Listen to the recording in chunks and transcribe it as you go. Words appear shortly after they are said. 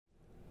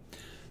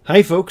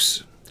Hi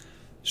folks,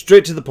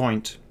 straight to the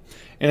point.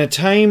 In a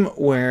time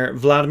where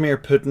Vladimir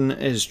Putin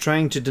is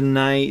trying to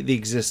deny the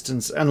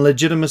existence and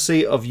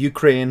legitimacy of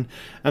Ukraine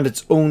and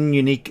its own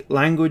unique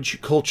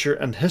language, culture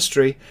and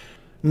history,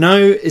 now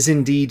is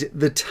indeed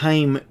the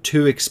time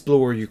to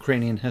explore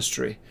Ukrainian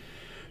history.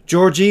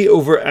 Georgie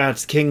over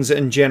at Kings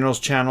and Generals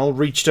channel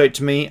reached out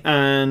to me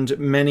and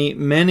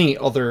many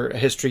other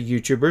history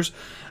YouTubers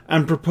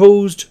and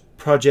proposed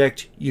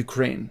Project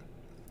Ukraine.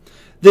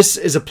 This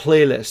is a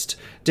playlist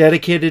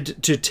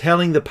dedicated to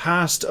telling the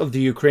past of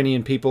the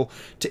Ukrainian people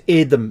to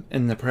aid them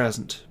in the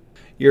present.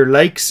 Your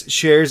likes,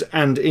 shares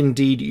and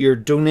indeed your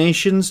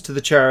donations to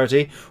the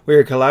charity we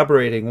are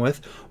collaborating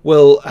with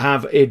will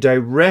have a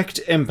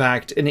direct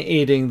impact in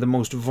aiding the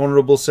most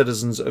vulnerable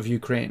citizens of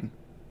Ukraine.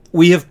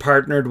 We have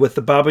partnered with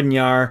the Babyn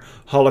Yar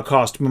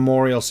Holocaust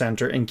Memorial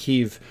Center in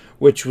Kyiv,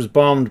 which was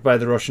bombed by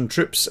the Russian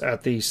troops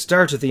at the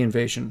start of the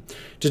invasion.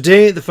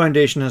 Today, the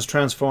foundation has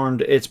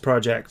transformed its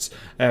projects,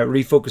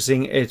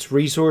 refocusing its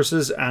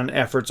resources and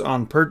efforts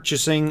on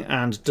purchasing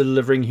and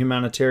delivering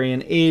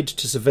humanitarian aid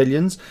to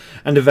civilians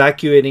and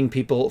evacuating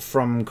people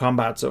from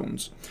combat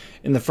zones.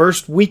 In the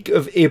first week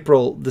of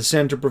April, the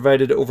centre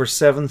provided over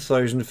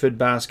 7,000 food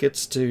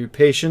baskets to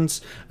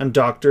patients and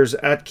doctors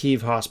at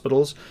Kyiv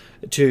hospitals,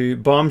 to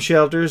bomb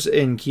shelters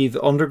in Kyiv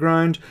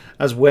underground,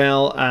 as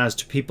well as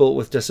to people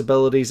with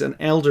disabilities and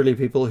elderly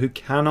people who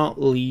cannot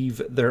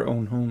leave their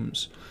own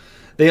homes.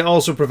 They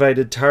also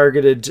provided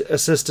targeted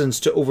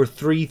assistance to over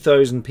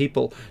 3,000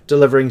 people,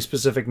 delivering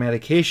specific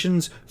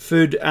medications,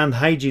 food and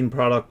hygiene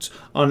products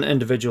on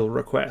individual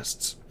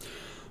requests.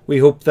 We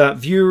hope that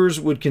viewers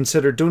would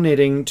consider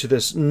donating to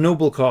this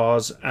noble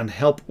cause and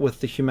help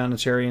with the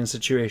humanitarian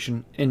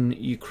situation in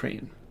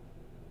Ukraine.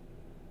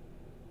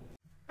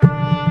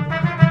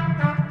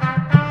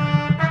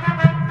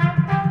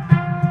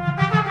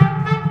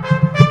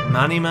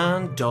 Manny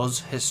Man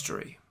Does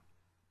History.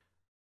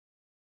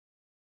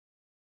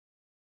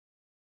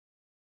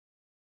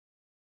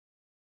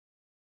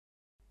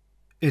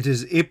 It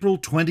is April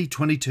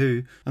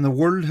 2022 and the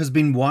world has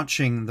been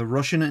watching the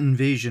Russian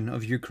invasion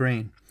of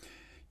Ukraine.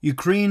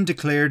 Ukraine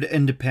declared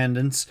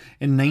independence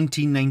in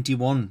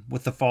 1991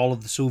 with the fall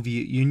of the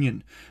Soviet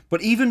Union.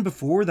 But even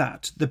before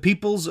that, the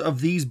peoples of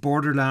these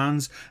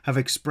borderlands have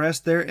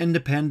expressed their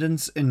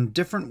independence in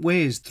different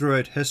ways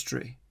throughout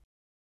history.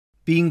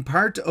 Being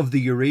part of the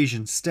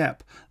Eurasian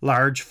steppe,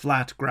 large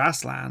flat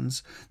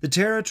grasslands, the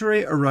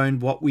territory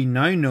around what we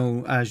now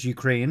know as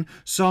Ukraine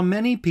saw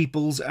many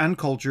peoples and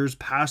cultures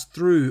pass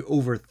through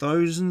over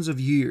thousands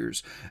of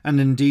years, and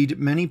indeed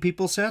many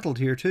people settled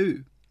here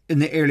too. In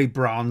the early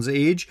Bronze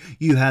Age,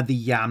 you had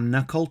the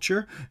Yamna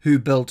culture, who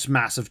built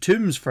massive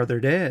tombs for their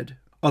dead.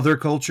 Other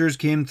cultures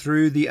came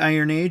through the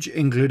Iron Age,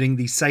 including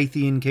the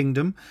Scythian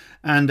kingdom,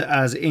 and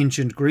as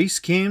ancient Greece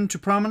came to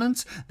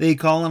prominence, they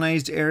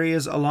colonized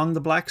areas along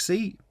the Black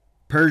Sea.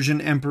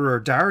 Persian Emperor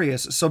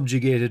Darius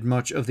subjugated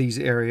much of these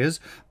areas,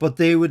 but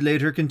they would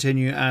later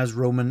continue as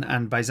Roman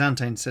and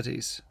Byzantine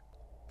cities.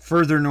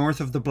 Further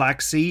north of the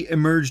Black Sea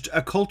emerged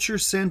a culture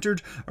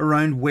centered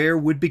around where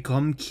would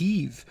become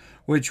Kyiv,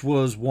 which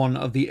was one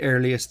of the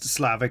earliest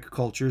Slavic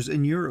cultures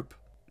in Europe.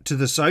 To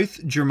the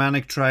south,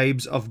 Germanic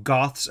tribes of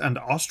Goths and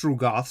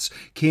Ostrogoths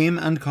came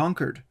and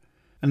conquered.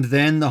 And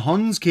then the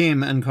Huns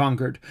came and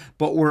conquered,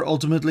 but were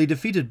ultimately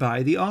defeated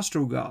by the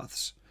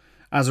Ostrogoths.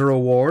 As a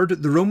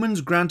reward, the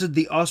Romans granted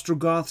the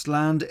Ostrogoths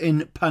land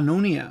in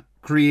Pannonia,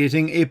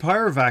 creating a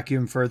power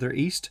vacuum further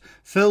east,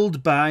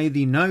 filled by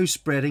the now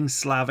spreading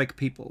Slavic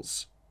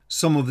peoples.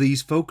 Some of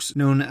these folks,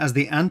 known as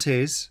the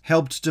Antes,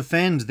 helped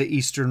defend the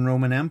Eastern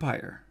Roman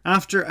Empire.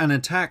 After an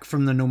attack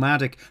from the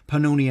nomadic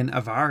Pannonian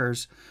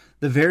Avars,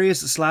 the various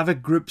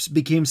Slavic groups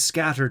became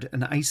scattered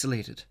and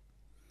isolated.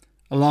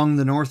 Along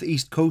the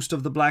northeast coast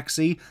of the Black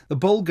Sea, the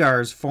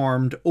Bulgars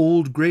formed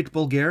Old Great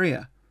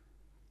Bulgaria,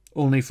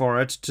 only for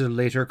it to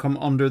later come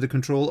under the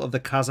control of the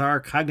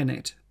Khazar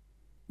Khaganate.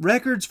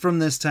 Records from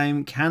this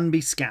time can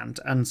be scant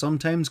and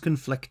sometimes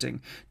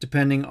conflicting,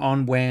 depending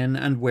on when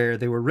and where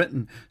they were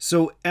written,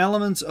 so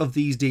elements of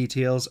these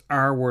details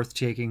are worth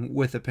taking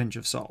with a pinch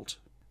of salt.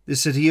 The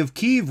city of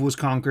Kyiv was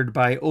conquered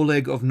by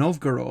Oleg of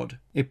Novgorod,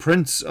 a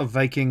prince of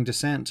Viking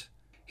descent.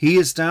 He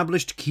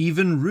established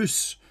Kievan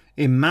Rus,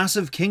 a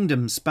massive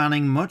kingdom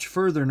spanning much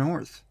further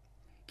north.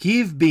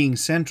 Kyiv, being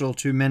central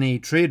to many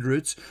trade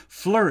routes,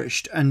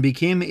 flourished and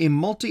became a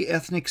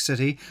multi-ethnic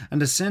city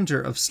and a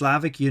centre of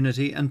Slavic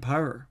unity and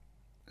power.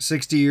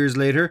 60 years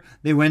later,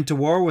 they went to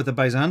war with the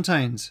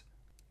Byzantines,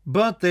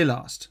 but they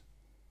lost.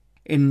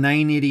 In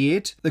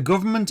 988, the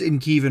government in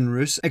Kievan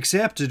Rus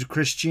accepted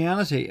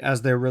Christianity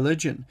as their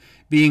religion,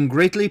 being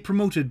greatly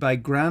promoted by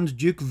Grand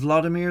Duke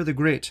Vladimir the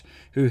Great,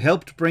 who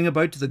helped bring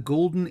about the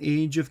Golden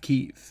Age of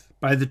Kyiv.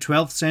 By the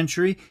 12th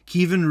century,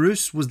 Kievan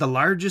Rus was the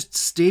largest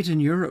state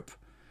in Europe.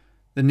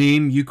 The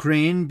name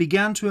Ukraine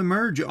began to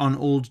emerge on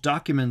old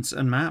documents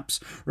and maps,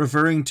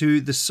 referring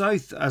to the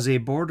south as a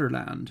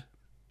borderland.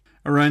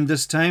 Around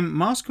this time,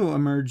 Moscow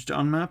emerged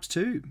on maps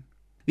too.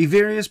 The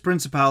various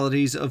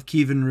principalities of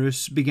Kievan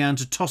Rus began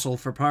to tussle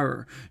for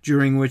power,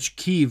 during which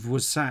Kyiv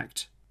was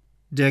sacked.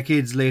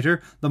 Decades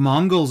later, the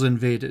Mongols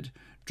invaded,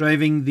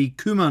 driving the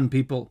Kuman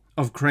people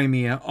of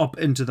Crimea up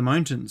into the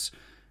mountains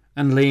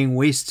and laying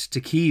waste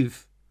to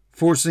Kiev,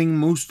 forcing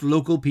most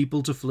local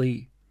people to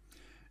flee.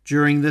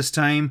 During this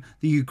time,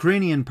 the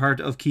Ukrainian part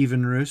of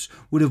Kievan Rus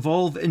would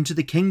evolve into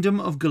the Kingdom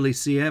of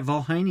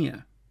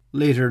Galicia-Volhynia,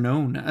 later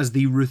known as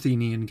the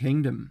Ruthenian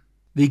Kingdom.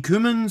 The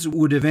Cumans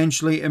would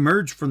eventually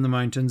emerge from the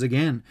mountains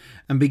again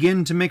and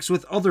begin to mix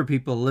with other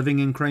people living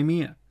in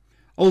Crimea,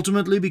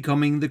 ultimately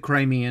becoming the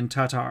Crimean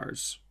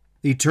Tatars.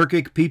 The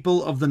Turkic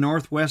people of the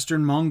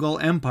northwestern Mongol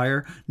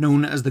Empire,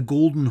 known as the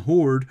Golden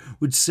Horde,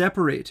 would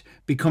separate,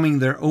 becoming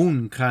their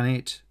own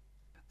Khanate.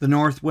 The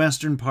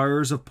northwestern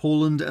powers of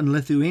Poland and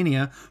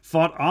Lithuania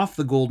fought off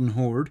the Golden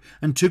Horde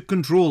and took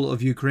control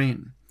of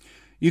Ukraine.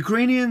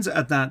 Ukrainians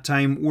at that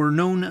time were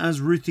known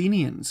as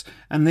Ruthenians,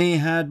 and they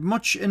had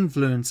much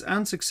influence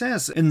and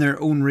success in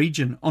their own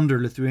region under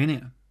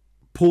Lithuania.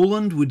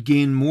 Poland would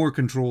gain more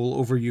control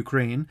over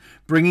Ukraine,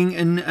 bringing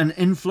in an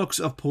influx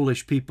of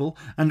Polish people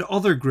and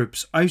other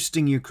groups,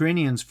 ousting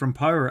Ukrainians from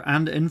power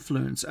and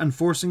influence and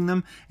forcing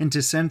them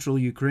into central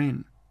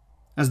Ukraine.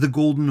 As the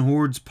Golden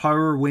Horde's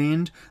power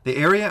waned, the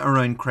area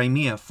around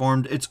Crimea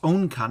formed its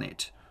own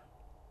Khanate.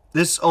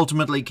 This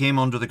ultimately came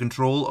under the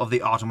control of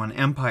the Ottoman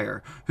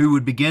Empire, who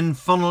would begin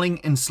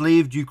funneling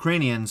enslaved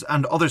Ukrainians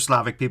and other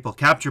Slavic people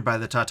captured by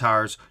the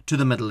Tatars to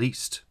the Middle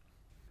East.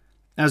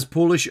 As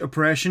Polish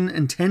oppression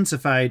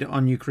intensified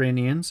on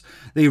Ukrainians,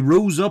 they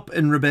rose up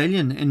in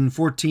rebellion in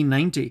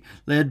 1490,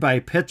 led by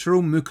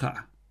Petro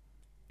Mucha.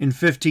 In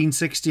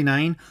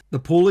 1569, the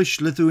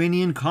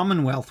Polish-Lithuanian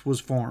Commonwealth was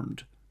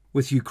formed,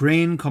 with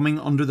Ukraine coming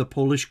under the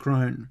Polish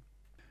crown.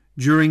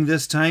 During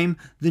this time,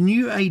 the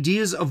new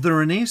ideas of the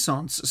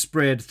Renaissance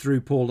spread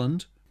through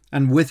Poland,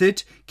 and with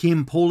it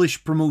came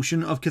Polish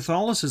promotion of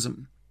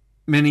Catholicism.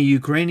 Many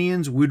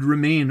Ukrainians would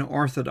remain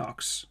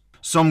Orthodox.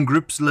 Some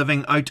groups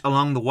living out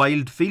along the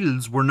wild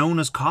fields were known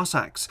as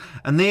Cossacks,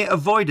 and they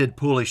avoided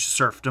Polish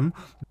serfdom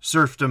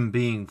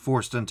being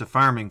forced into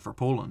farming for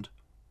Poland.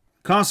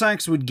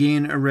 Cossacks would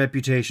gain a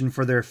reputation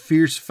for their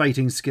fierce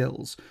fighting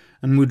skills,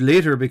 and would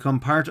later become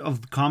part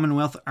of the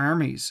Commonwealth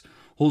armies,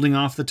 holding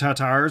off the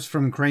Tatars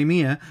from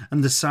Crimea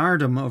and the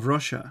Tsardom of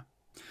Russia.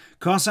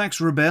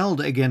 Cossacks rebelled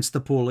against the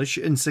Polish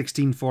in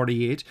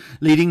 1648,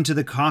 leading to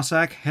the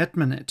Cossack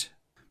Hetmanate,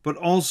 but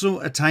also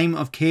a time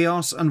of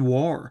chaos and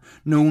war,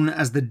 known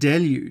as the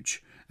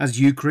Deluge, as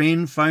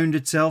Ukraine found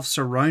itself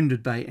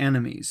surrounded by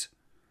enemies.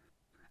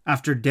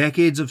 After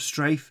decades of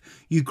strife,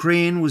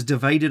 Ukraine was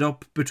divided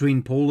up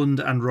between Poland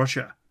and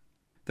Russia.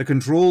 The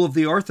control of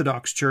the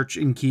Orthodox Church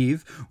in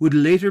Kiev would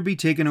later be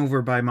taken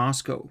over by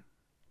Moscow.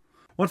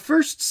 What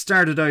first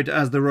started out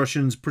as the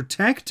Russians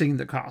protecting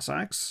the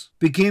Cossacks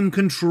became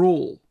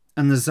control,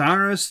 and the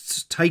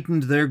Tsarists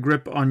tightened their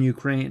grip on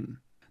Ukraine.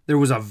 There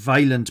was a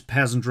violent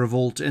peasant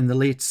revolt in the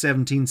late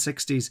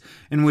 1760s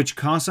in which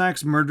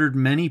Cossacks murdered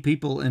many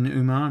people in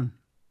Uman.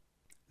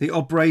 The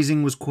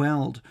uprising was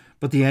quelled,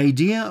 but the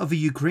idea of a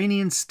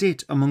Ukrainian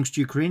state amongst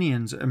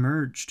Ukrainians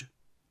emerged.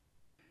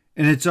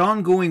 In its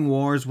ongoing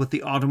wars with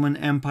the Ottoman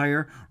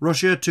Empire,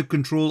 Russia took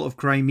control of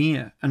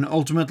Crimea and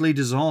ultimately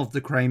dissolved the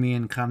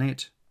Crimean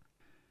Khanate.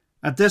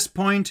 At this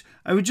point,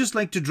 I would just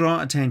like to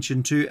draw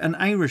attention to an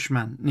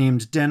Irishman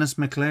named Denis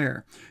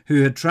McClare,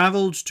 who had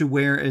travelled to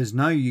where is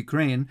now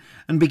Ukraine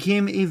and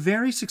became a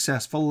very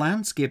successful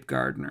landscape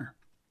gardener.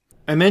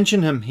 I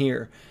mention him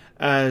here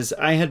as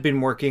I had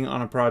been working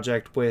on a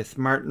project with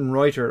Martin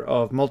Reuter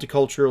of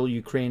Multicultural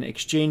Ukraine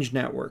Exchange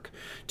Network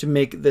to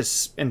make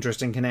this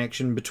interesting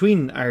connection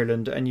between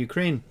Ireland and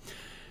Ukraine.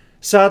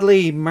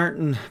 Sadly,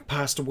 Martin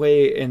passed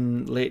away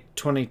in late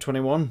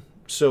 2021.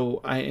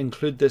 So I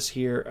include this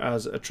here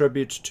as a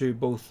tribute to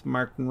both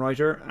Martin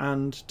Reuter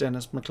and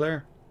Denis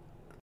McClare.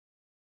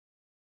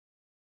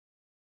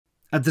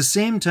 At the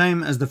same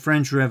time as the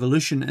French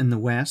Revolution in the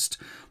West,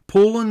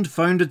 Poland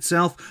found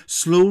itself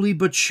slowly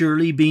but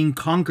surely being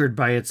conquered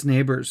by its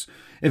neighbours,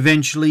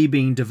 eventually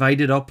being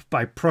divided up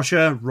by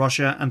Prussia,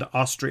 Russia and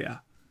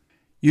Austria.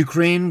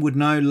 Ukraine would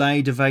now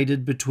lie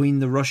divided between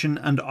the Russian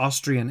and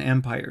Austrian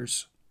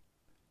empires.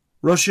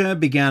 Russia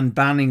began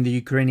banning the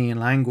Ukrainian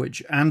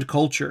language and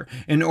culture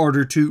in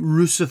order to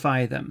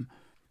Russify them,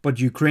 but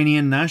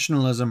Ukrainian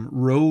nationalism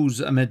rose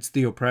amidst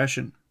the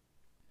oppression.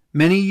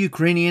 Many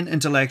Ukrainian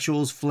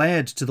intellectuals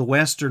fled to the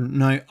western,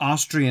 now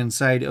Austrian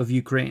side of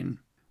Ukraine,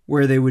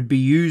 where they would be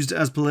used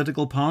as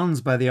political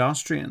pawns by the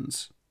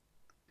Austrians.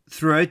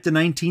 Throughout the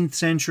 19th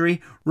century,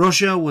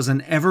 Russia was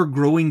an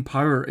ever-growing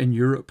power in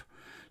Europe,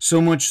 so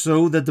much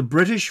so that the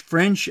British,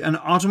 French and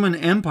Ottoman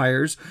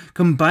empires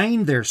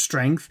combined their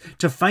strength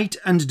to fight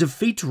and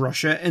defeat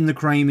Russia in the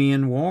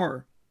Crimean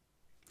War.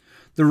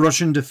 The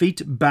Russian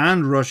defeat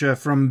banned Russia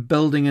from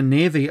building a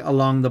navy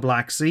along the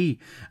Black Sea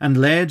and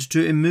led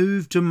to a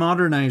move to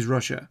modernise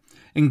Russia,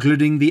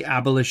 including the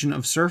abolition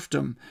of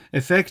serfdom,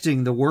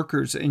 affecting the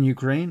workers in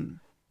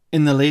Ukraine.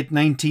 In the late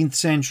 19th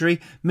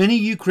century, many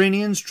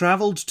Ukrainians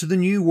travelled to the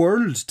New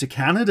World, to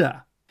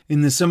Canada,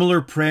 in the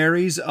similar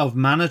prairies of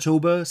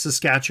Manitoba,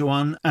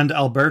 Saskatchewan and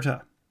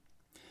Alberta.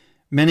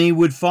 Many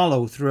would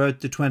follow throughout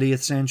the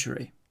 20th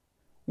century.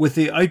 With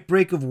the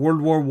outbreak of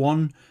World War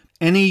I,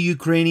 any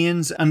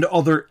Ukrainians and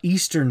other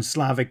Eastern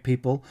Slavic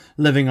people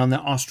living on the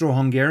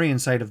Austro-Hungarian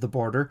side of the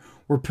border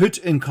were put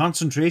in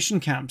concentration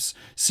camps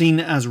seen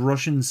as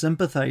Russian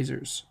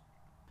sympathizers.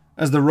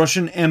 As the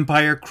Russian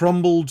Empire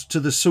crumbled to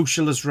the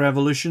socialist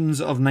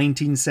revolutions of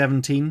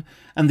 1917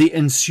 and the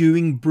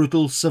ensuing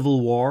brutal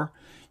civil war,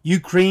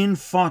 Ukraine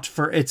fought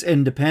for its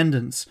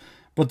independence,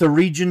 but the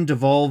region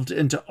devolved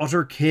into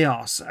utter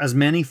chaos as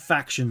many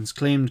factions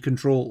claimed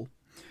control.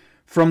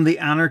 From the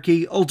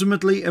anarchy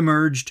ultimately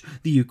emerged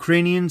the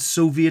Ukrainian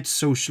Soviet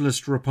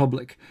Socialist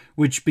Republic,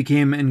 which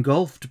became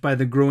engulfed by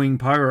the growing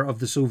power of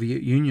the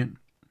Soviet Union.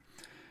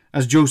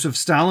 As Joseph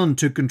Stalin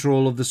took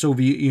control of the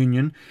Soviet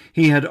Union,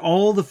 he had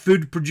all the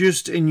food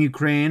produced in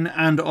Ukraine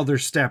and other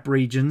steppe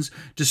regions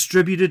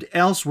distributed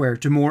elsewhere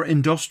to more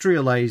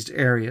industrialized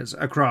areas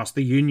across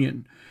the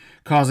Union,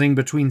 causing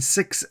between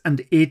 6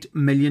 and 8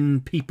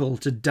 million people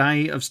to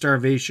die of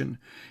starvation,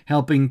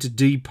 helping to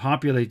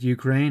depopulate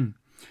Ukraine.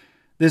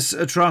 This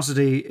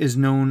atrocity is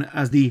known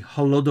as the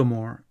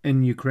Holodomor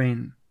in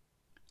Ukraine.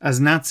 As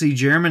Nazi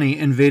Germany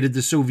invaded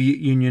the Soviet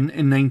Union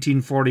in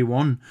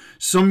 1941,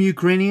 some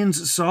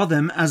Ukrainians saw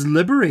them as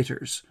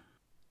liberators.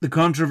 The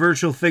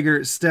controversial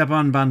figure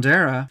Stepan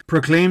Bandera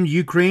proclaimed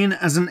Ukraine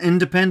as an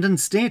independent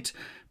state,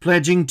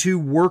 pledging to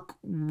work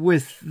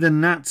with the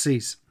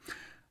Nazis.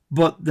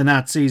 But the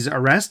Nazis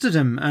arrested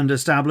him and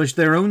established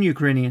their own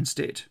Ukrainian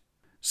state.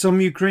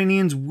 Some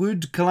Ukrainians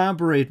would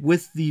collaborate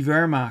with the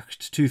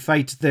Wehrmacht to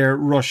fight their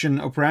Russian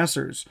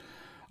oppressors.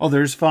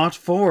 Others fought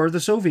for the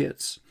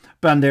Soviets.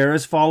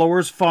 Bandera's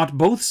followers fought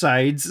both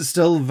sides,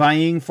 still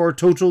vying for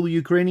total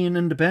Ukrainian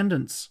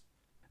independence.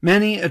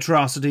 Many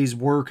atrocities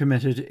were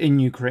committed in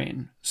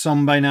Ukraine,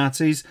 some by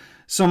Nazis,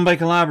 some by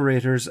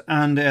collaborators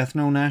and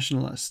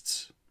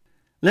ethno-nationalists.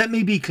 Let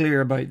me be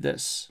clear about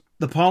this.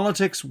 The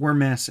politics were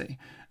messy,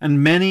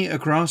 and many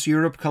across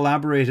Europe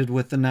collaborated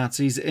with the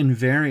Nazis in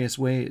various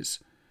ways.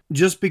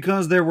 Just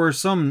because there were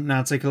some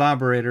Nazi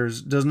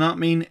collaborators does not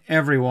mean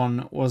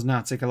everyone was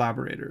Nazi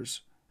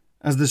collaborators.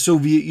 As the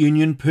Soviet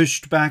Union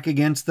pushed back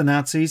against the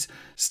Nazis,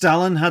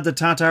 Stalin had the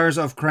Tatars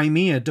of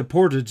Crimea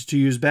deported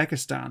to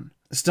Uzbekistan,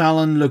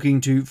 Stalin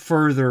looking to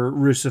further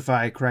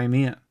Russify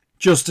Crimea,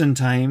 just in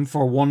time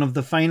for one of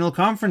the final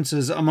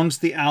conferences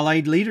amongst the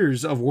Allied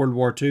leaders of World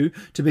War II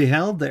to be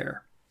held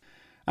there.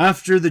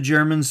 After the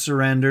Germans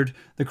surrendered,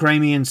 the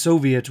Crimean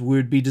Soviet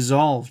would be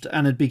dissolved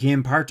and it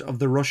became part of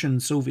the Russian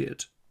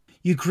Soviet.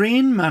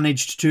 Ukraine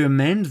managed to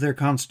amend their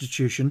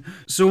constitution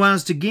so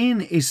as to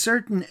gain a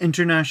certain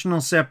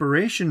international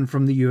separation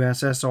from the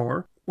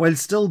USSR while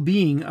still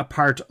being a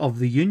part of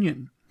the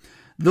Union.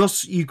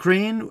 Thus,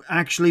 Ukraine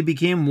actually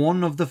became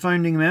one of the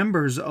founding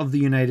members of the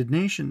United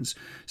Nations,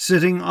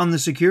 sitting on the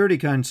Security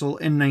Council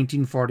in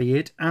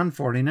 1948 and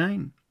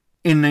 49.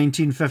 In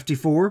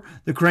 1954,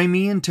 the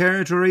Crimean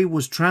territory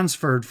was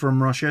transferred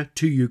from Russia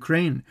to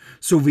Ukraine,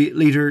 Soviet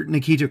leader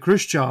Nikita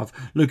Khrushchev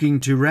looking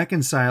to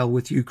reconcile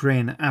with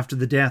Ukraine after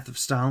the death of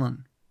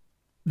Stalin.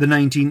 The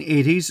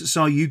 1980s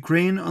saw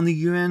Ukraine on the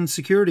UN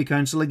Security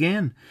Council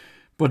again,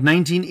 but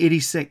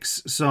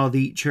 1986 saw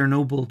the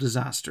Chernobyl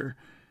disaster,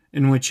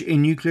 in which a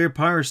nuclear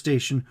power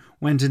station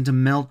went into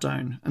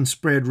meltdown and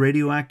spread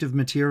radioactive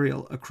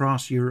material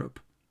across Europe.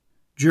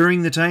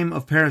 During the time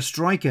of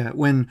Perestroika,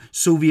 when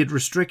Soviet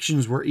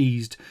restrictions were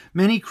eased,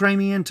 many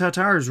Crimean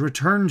Tatars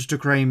returned to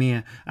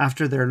Crimea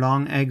after their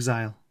long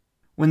exile.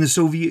 When the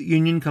Soviet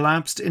Union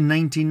collapsed in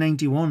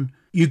 1991,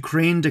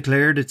 Ukraine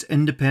declared its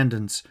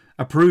independence,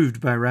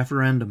 approved by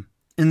referendum.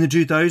 In the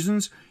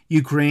 2000s,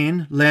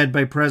 Ukraine, led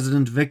by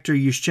President Viktor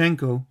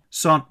Yushchenko,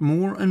 sought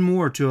more and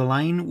more to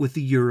align with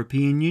the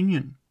European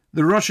Union.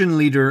 The Russian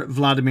leader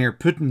Vladimir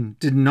Putin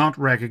did not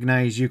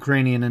recognize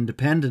Ukrainian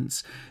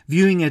independence,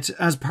 viewing it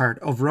as part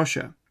of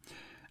Russia.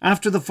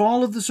 After the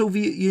fall of the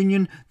Soviet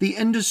Union, the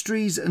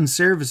industries and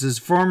services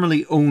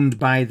formerly owned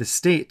by the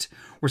state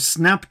were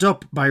snapped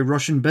up by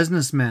Russian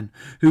businessmen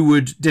who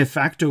would de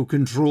facto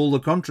control the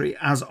country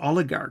as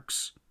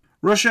oligarchs.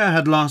 Russia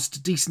had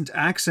lost decent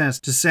access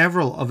to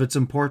several of its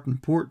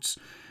important ports,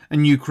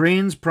 and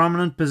Ukraine's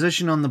prominent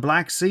position on the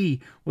Black Sea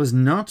was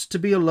not to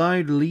be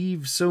allowed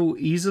leave so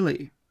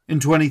easily. In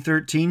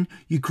 2013,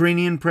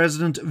 Ukrainian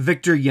President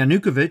Viktor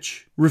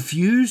Yanukovych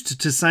refused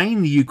to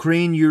sign the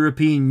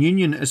Ukraine-European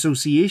Union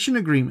Association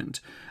Agreement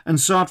and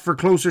sought for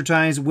closer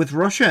ties with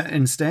Russia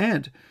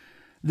instead.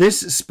 This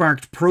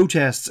sparked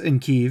protests in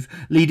Kyiv,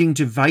 leading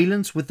to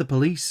violence with the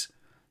police.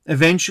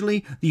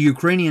 Eventually, the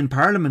Ukrainian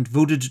parliament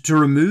voted to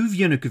remove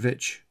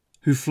Yanukovych,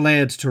 who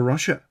fled to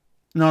Russia.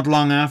 Not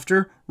long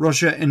after,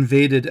 Russia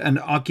invaded and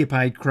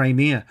occupied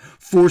Crimea,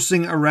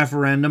 forcing a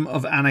referendum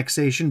of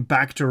annexation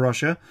back to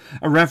Russia,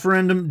 a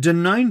referendum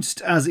denounced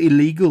as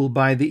illegal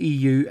by the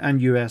EU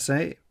and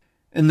USA.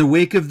 In the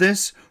wake of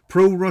this,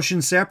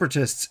 pro-Russian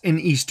separatists in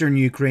eastern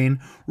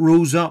Ukraine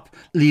rose up,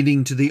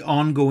 leading to the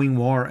ongoing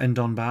war in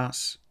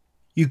Donbass.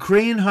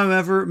 Ukraine,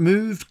 however,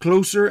 moved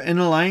closer in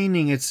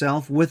aligning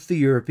itself with the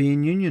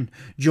European Union,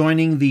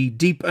 joining the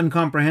deep and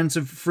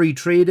comprehensive free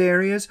trade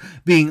areas,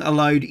 being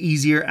allowed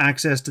easier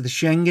access to the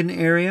Schengen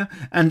area,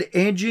 and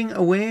edging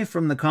away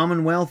from the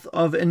Commonwealth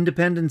of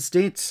Independent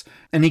States,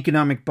 an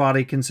economic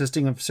body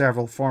consisting of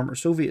several former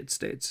Soviet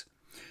states.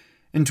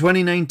 In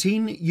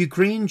 2019,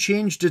 Ukraine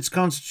changed its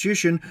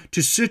constitution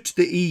to suit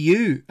the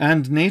EU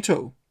and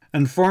NATO,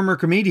 and former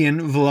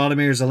comedian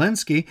Volodymyr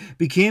Zelensky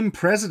became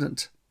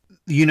president.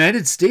 The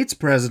United States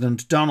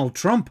President Donald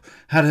Trump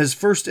had his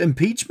first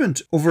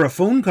impeachment over a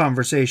phone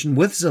conversation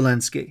with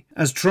Zelensky,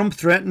 as Trump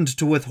threatened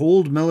to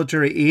withhold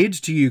military aid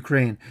to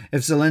Ukraine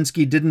if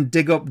Zelensky didn't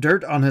dig up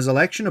dirt on his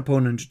election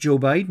opponent, Joe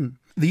Biden.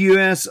 The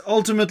US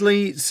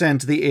ultimately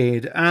sent the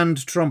aid,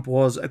 and Trump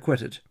was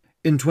acquitted.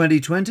 In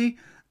 2020,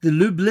 the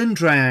Lublin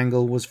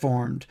Triangle was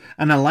formed,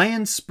 an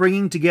alliance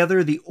bringing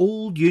together the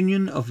old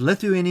union of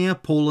Lithuania,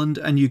 Poland,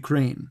 and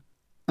Ukraine.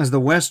 As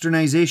the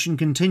westernization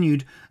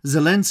continued,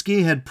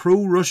 Zelensky had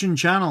pro-Russian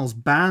channels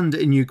banned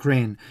in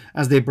Ukraine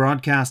as they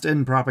broadcast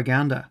in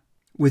propaganda.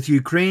 With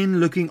Ukraine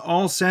looking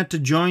all set to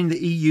join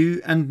the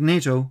EU and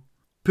NATO,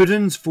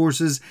 Putin's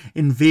forces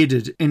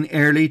invaded in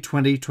early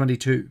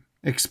 2022.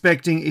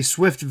 Expecting a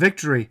swift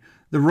victory,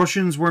 the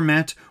Russians were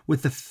met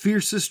with the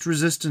fiercest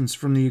resistance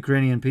from the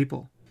Ukrainian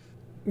people.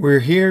 We're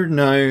here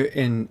now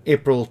in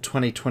April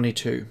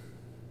 2022.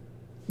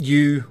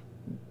 You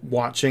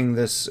watching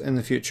this in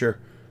the future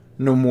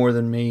know more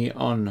than me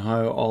on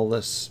how all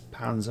this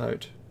pans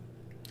out.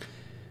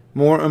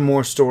 More and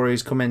more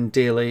stories come in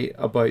daily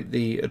about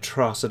the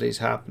atrocities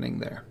happening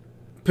there.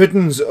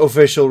 Putin's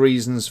official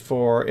reasons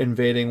for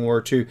invading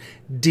were to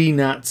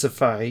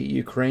denazify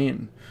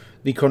Ukraine,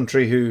 the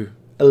country who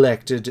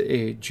elected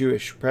a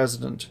Jewish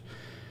president.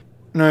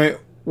 Now,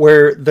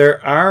 where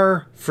there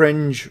are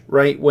fringe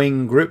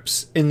right-wing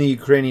groups in the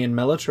Ukrainian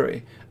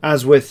military,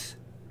 as with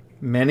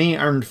many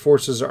armed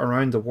forces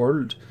around the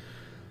world,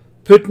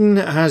 Putin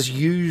has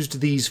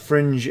used these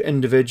fringe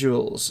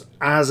individuals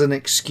as an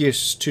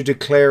excuse to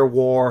declare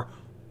war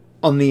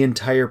on the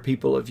entire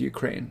people of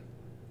Ukraine.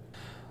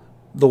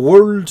 The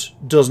world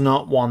does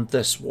not want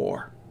this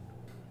war.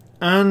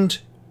 And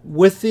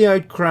with the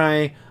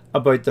outcry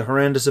about the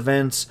horrendous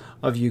events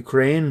of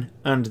Ukraine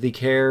and the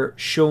care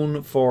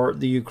shown for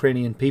the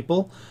Ukrainian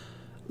people,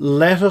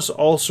 let us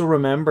also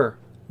remember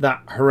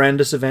that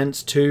horrendous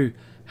events too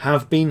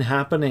have been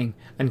happening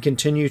and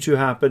continue to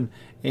happen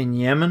in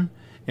Yemen,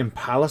 in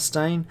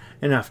Palestine,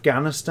 in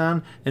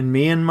Afghanistan, in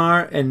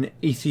Myanmar, in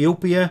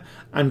Ethiopia,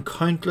 and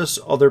countless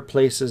other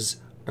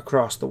places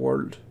across the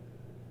world.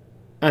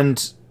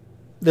 And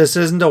this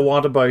isn't a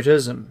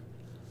whataboutism.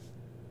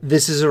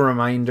 This is a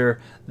reminder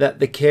that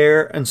the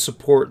care and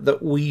support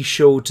that we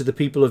show to the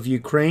people of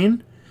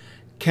Ukraine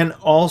can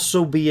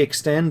also be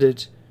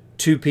extended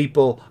to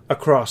people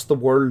across the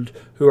world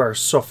who are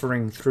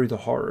suffering through the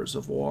horrors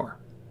of war.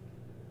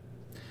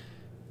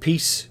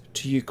 Peace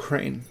to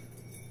Ukraine.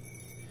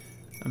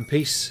 And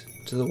peace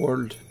to the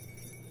world.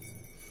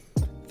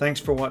 Thanks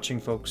for watching,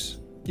 folks.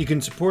 You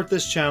can support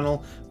this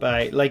channel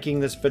by liking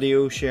this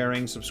video,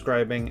 sharing,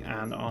 subscribing,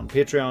 and on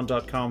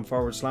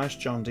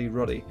patreon.com/John D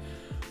Ruddy.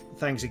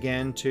 Thanks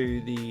again to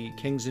the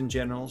Kings and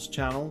Generals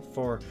channel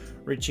for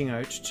reaching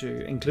out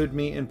to include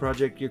me in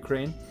Project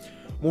Ukraine.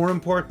 More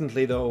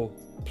importantly though,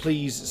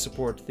 please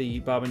support the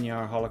Babyn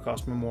Yar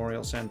Holocaust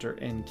Memorial Center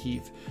in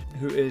Kyiv,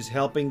 who is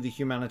helping the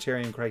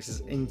humanitarian crisis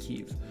in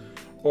Kyiv,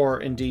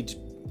 or indeed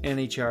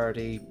any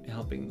charity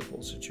helping the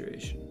whole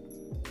situation.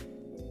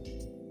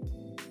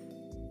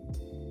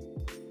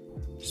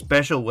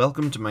 Special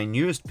welcome to my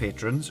newest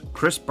patrons,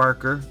 Chris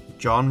Barker,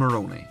 John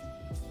Maroney.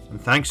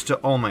 And thanks to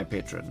all my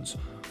patrons,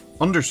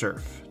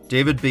 Undersurf,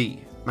 David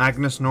B,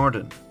 Magnus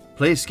Norden,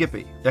 Play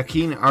Skippy,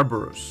 Yakin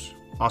Arborus,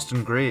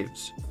 Austin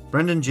Graves,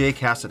 Brendan J.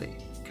 Cassidy,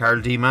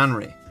 Carl D.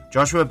 Manry,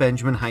 Joshua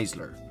Benjamin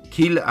Heisler,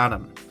 Keel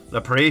Adam,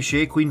 LaPre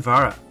Shea Queen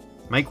Vara,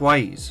 Mike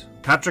Wise,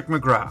 Patrick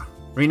McGrath,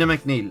 Rena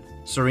McNeil,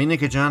 Serena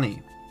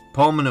Kajani,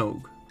 Paul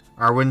Minogue,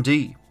 Arwin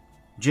D,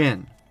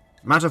 Jen,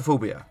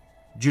 Mataphobia,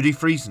 Judy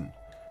Friesen,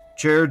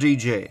 Chair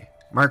DJ,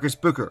 Marcus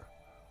Booker,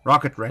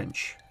 Rocket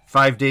Wrench,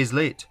 5 Days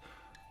Late,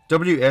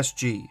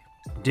 WSG,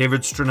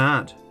 David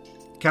Stranad,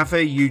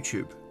 Cafe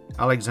YouTube,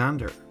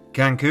 Alexander,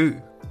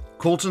 Kanku,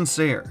 Colton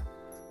Sayre,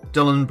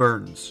 Dylan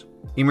Burns,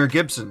 Emer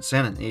Gibson,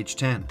 Senan, age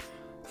 10,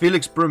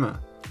 Felix Bruma,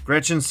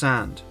 Gretchen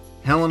Sand,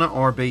 Helena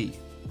RB,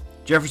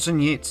 Jefferson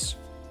Yates,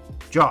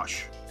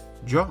 Josh,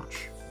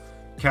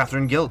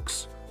 Catherine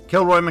Gilks,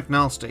 Kilroy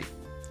McNalsty,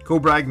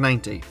 Cobrag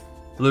 90,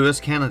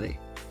 Lewis Kennedy,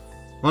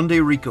 Monday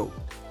Rico,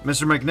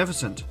 Mr.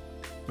 Magnificent,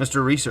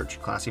 Mr.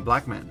 Research, Classy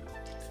Black Men,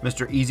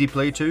 Mr. Easy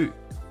Play 2,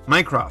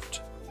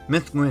 Mycroft,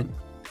 Myth Gwyn,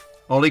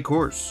 Ollie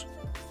Course,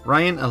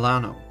 Ryan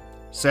Alano,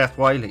 Seth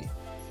Wiley,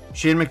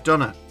 Shane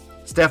McDonough,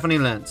 Stephanie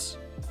Lentz,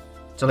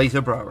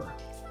 Talitha Brower.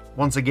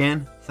 Once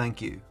again,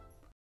 thank you.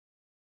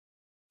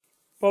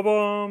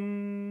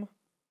 Ba-bum!